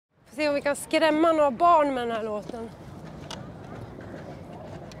se om vi kan skrämma några barn med den här låten.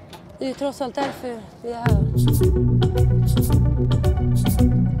 Det är ju trots allt därför vi är här.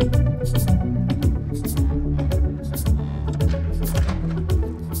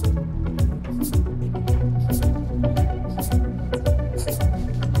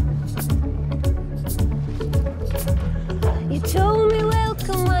 You told me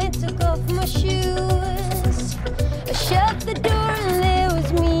welcome, I took off my shoes. I shut the door and there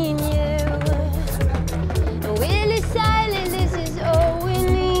was me and you. And we're silent, this is all we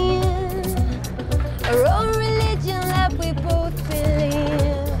need. Our own religion that we both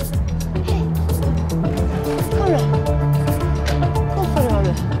believe. Hey, kom då. Kom får du vara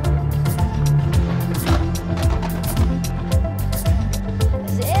med.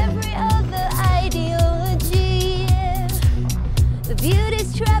 As every other ideology, the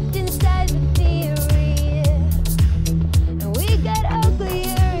beauty's trapped inside the theory. And we got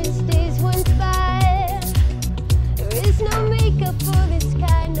uglier as days went by. There is no makeup for this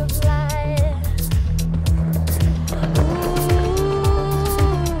kind of lie. Ooh,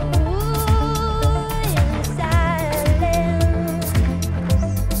 in silence.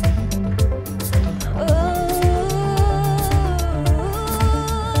 Ooh,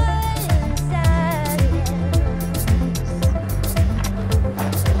 in silence.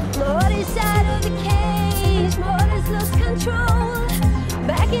 Morty's out of the cage, Morty's lost control.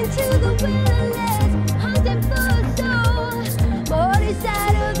 Back into the wilderness, hunting for a soul. Morty's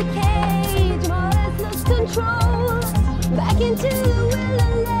out of the cage, Morty's lost control. Back into the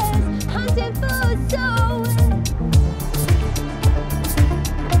wilderness, hunting for a soul.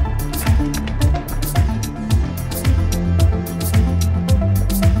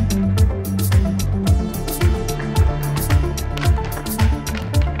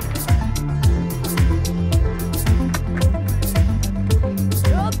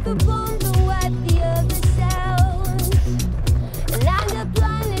 Drop the bomb to wipe the other sounds. And I got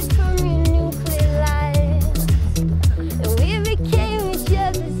blinded from your nuclear lights. And we became each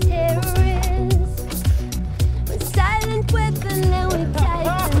other's terrorists. With silent weapon and we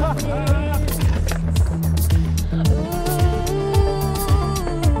tightened fists. Ooh,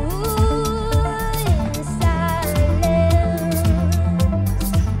 in silence.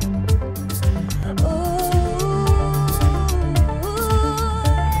 Ooh,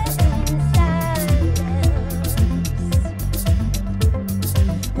 in silence.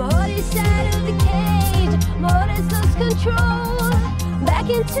 Morty's out of the cage, Morty's lost control. Back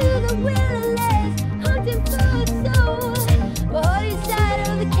into the wilderness, hunting for a soul. Morty's out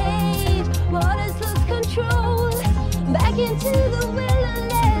of the cage, Morty's lost control. Back into the